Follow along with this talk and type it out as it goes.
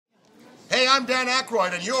I'm Dan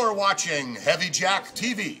Aykroyd, and you're watching Heavy Jack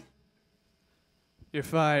TV. You're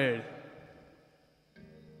fired.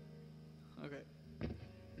 Okay.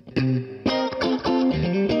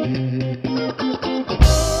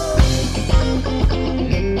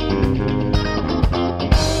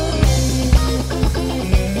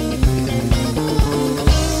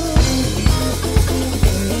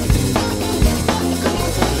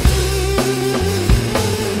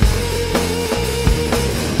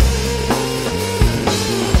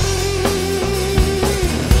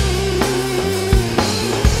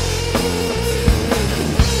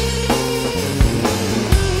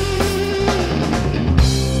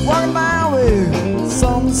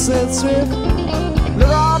 Sunset Strip, look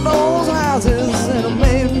at all those houses and it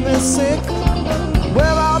made me sick. Where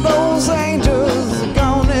are those angels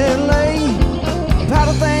gone to lay?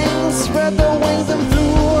 Powder things spread their wings and flew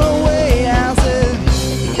away. I said,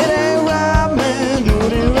 it ain't right, man, do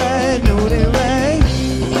it right, do it right,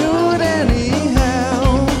 do it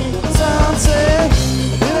anyhow. Sunset,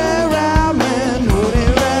 it ain't right, man, do it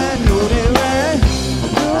right, do it right,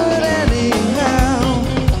 do it anyhow.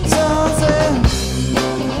 Sunset.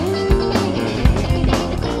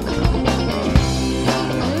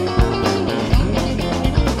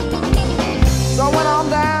 So I went on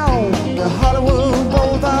down to Hollywood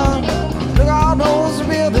Boulevard. Look at all those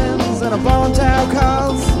buildings and a bone town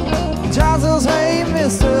cars. John says, hey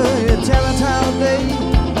mister, you tell me time of day.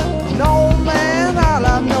 No man, all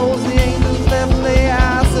I know is the angels left me.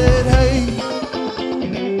 I said, hey.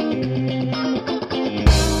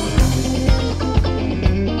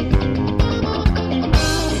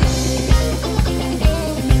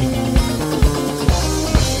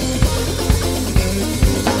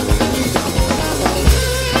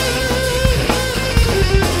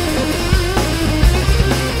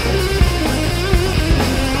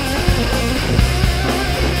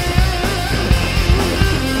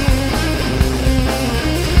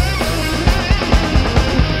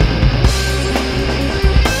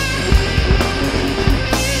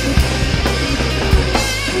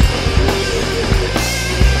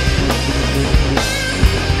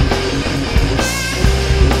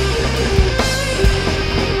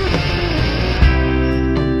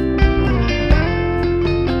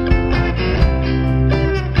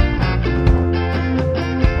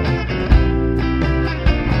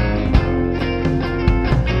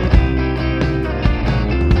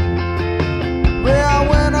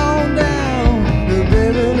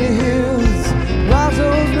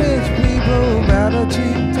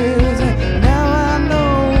 Cheap pills, and now I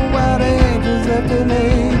know why the angels left the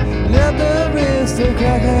lane, left the rest to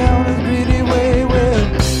crack on his pretty way. Well,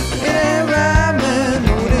 it ain't right, man,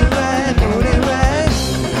 do it right, do it right,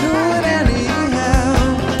 do it anyhow.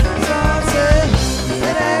 Sunset,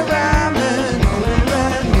 it ain't right, man, do it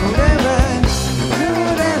right, do it right, do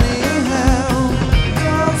it anyhow.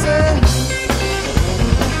 Sunset,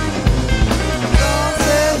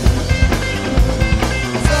 sunset,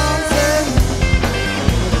 sunset.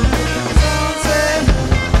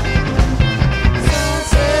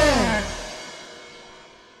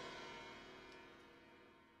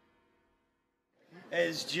 Hey,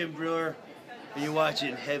 it's Jim Brewer, and you're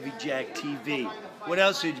watching Heavy Jack TV. What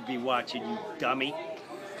else would you be watching, you dummy?